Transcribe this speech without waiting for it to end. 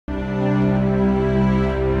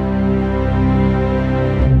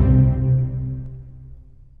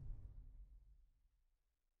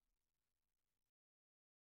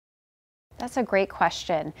That's a great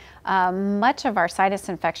question. Much of our sinus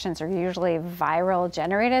infections are usually viral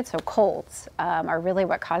generated, so colds are really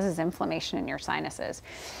what causes inflammation in your sinuses.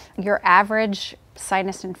 Your average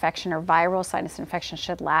sinus infection or viral sinus infection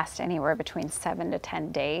should last anywhere between 7 to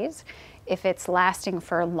 10 days. If it's lasting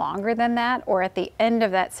for longer than that, or at the end of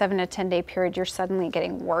that 7 to 10 day period, you're suddenly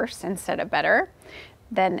getting worse instead of better,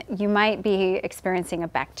 then you might be experiencing a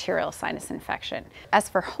bacterial sinus infection. As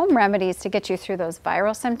for home remedies to get you through those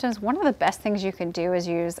viral symptoms, one of the best things you can do is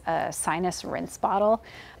use a sinus rinse bottle.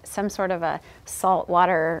 Some sort of a salt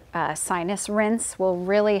water sinus rinse will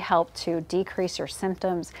really help to decrease your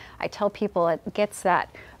symptoms. I tell people it gets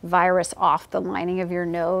that virus off the lining of your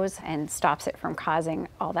nose and stops it from causing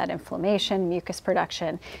all that inflammation, mucus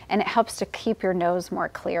production, and it helps to keep your nose more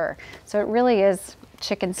clear. So it really is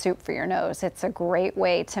chicken soup for your nose. It's a great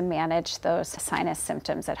way to manage those sinus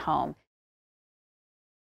symptoms at home.